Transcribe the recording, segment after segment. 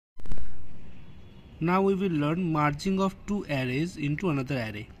Now we will learn merging of two arrays into another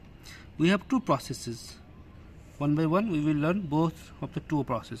array. We have two processes. One by one we will learn both of the two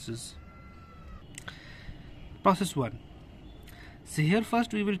processes. Process 1. So here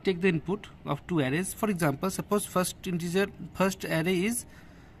first we will take the input of two arrays. For example, suppose first array is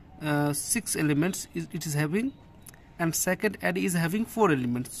 6 elements it is having, and second array is having 4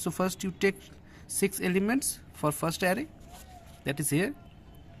 elements. So first you take 6 elements for first array, that is here,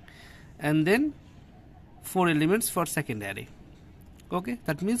 and then 4 elements for second array. Okay,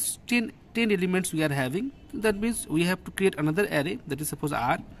 that means 10 elements we are having. That means we have to create another array, that is suppose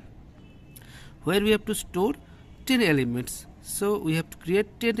R, where we have to store 10 elements. So we have to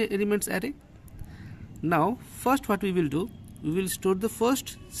create 10 elements array. Now first what we will do, we will store the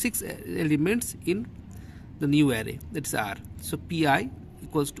first 6 elements in the new array, that is R. So Pi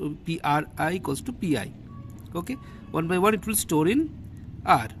equals to Pri equals to Pi. Okay, one by one it will store in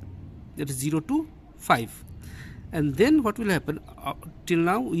R, that is 0 to 5. And then what will happen, till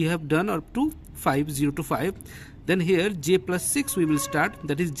now we have done up to 5, 0 to 5. Then here j plus 6 we will start,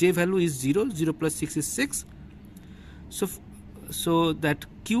 that is j value is 0, 0 plus 6 is 6. So that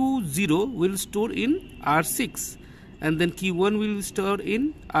Q0 will store in R6, and then Q1 will store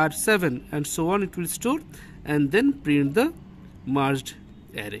in R7, and so on it will store, and then print the merged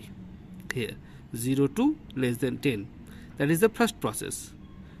array here, 0 to less than 10. That is the first process.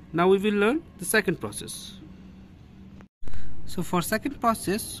 Now we will learn the second process. So for second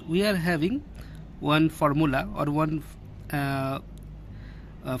process we are having one formula or one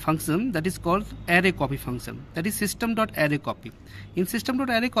function that is called array copy function, that is System.arraycopy. In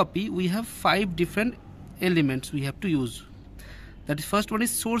System.arraycopy we have 5 different elements we have to use. That is, first one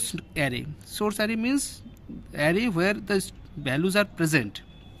is source array. Source array means array where the values are present,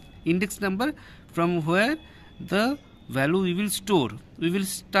 index number from where the value we will store. We will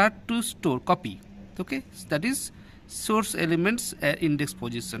start to store, copy. Okay, so that is source elements index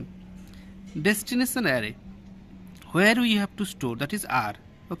position. Destination array, where we have to store, that is R.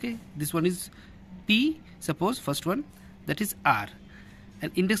 Okay, this one is P, suppose first one, that is R,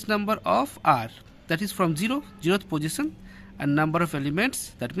 and index number of R, that is from 0th position, and number of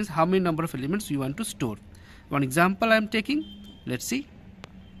elements, that means how many number of elements you want to store. One example I am taking, let's see.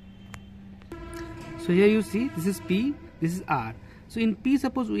 So here you see, this is P, this is R. So in P,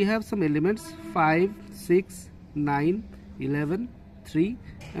 suppose we have some elements 5, 6, 9, 11, 3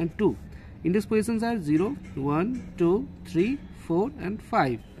 and 2. Index positions are 0, 1, 2, 3, 4 and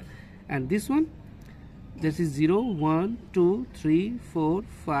 5. And this one, this is 0, 1, 2, 3, 4,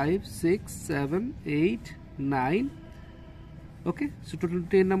 5, 6, 7, 8, 9. Okay, so total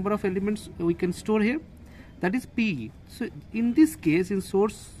 10 number of elements we can store here. That is P. So in this case, in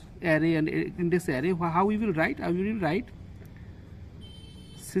source array and index array, how we will write? I will write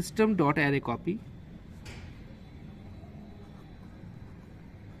System.arraycopy.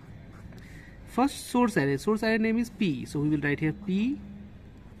 First source array name is P, so we will write here P,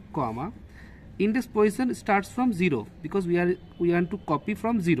 comma, index position starts from 0 because we want to copy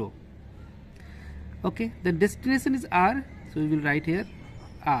from 0. Okay, then destination is R, so we will write here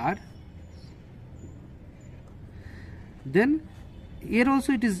R. Then here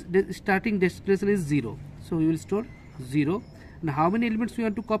also it is starting destination is 0, so we will store 0. Now how many elements we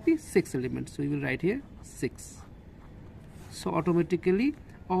want to copy? 6 elements, so we will write here 6. So automatically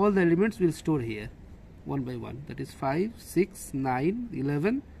all the elements will store here one by one, that is 5, 6, 9,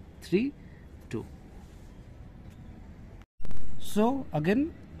 11, 3, 2. So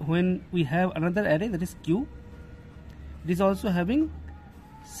again, when we have another array, that is Q, it is also having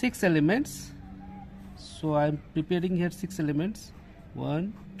 6 elements. So I am preparing here 6 elements,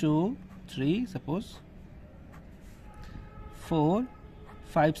 1, 2, 3, suppose 4,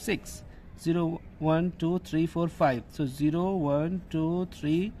 5, 6. 0, 1, 2, 3, 4, 5. So 0, 1, 2,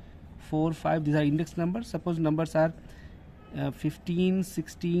 3, 4, 5. These are index numbers. Suppose numbers are 15,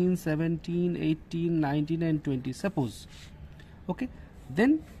 16, 17, 18, 19 and 20. Suppose. Okay.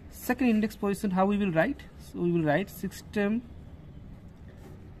 Then second index position, how we will write? So we will write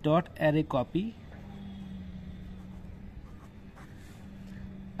System.arraycopy.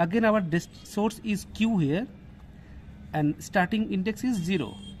 Again our source is Q here and starting index is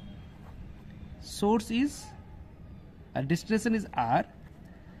 0. Source is destination is R.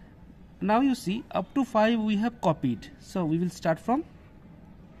 Now you see up to 5 we have copied, so we will start from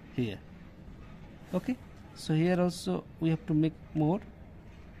here. Okay, so here also we have to make more.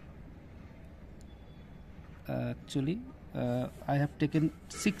 Actually I have taken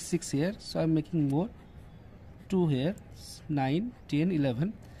 6 here, so I am making more, 2 here, 9, 10,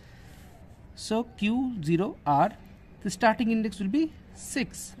 11. So Q0 R, the starting index will be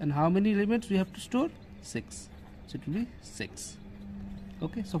 6, and how many elements we have to store? 6. So it will be 6.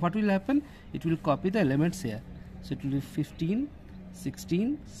 Okay, so what will happen? It will copy the elements here. So it will be 15,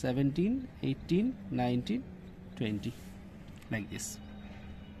 16, 17, 18, 19, 20, like this.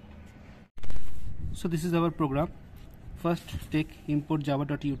 So this is our program. First take import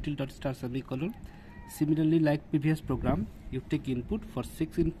java.util.star-semicolon. Similarly, like previous program, you take input for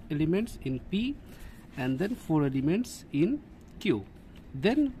 6 elements in P and then 4 elements in Q.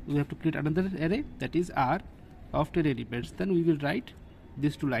 Then we have to create another array, that is R, of 10 elements. Then we will write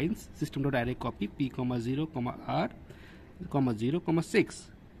these two lines, System.arraycopy P, 0, R, 0,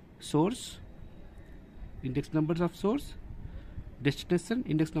 6. Source, index numbers of source, destination,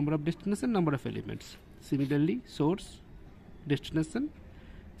 index number of destination, number of elements. Similarly, source, destination,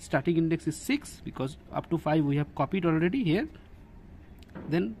 starting index is 6 because up to 5 we have copied already here.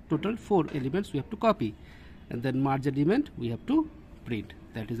 Then total 4 elements we have to copy, and then merge element we have to print.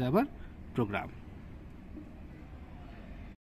 That is our program.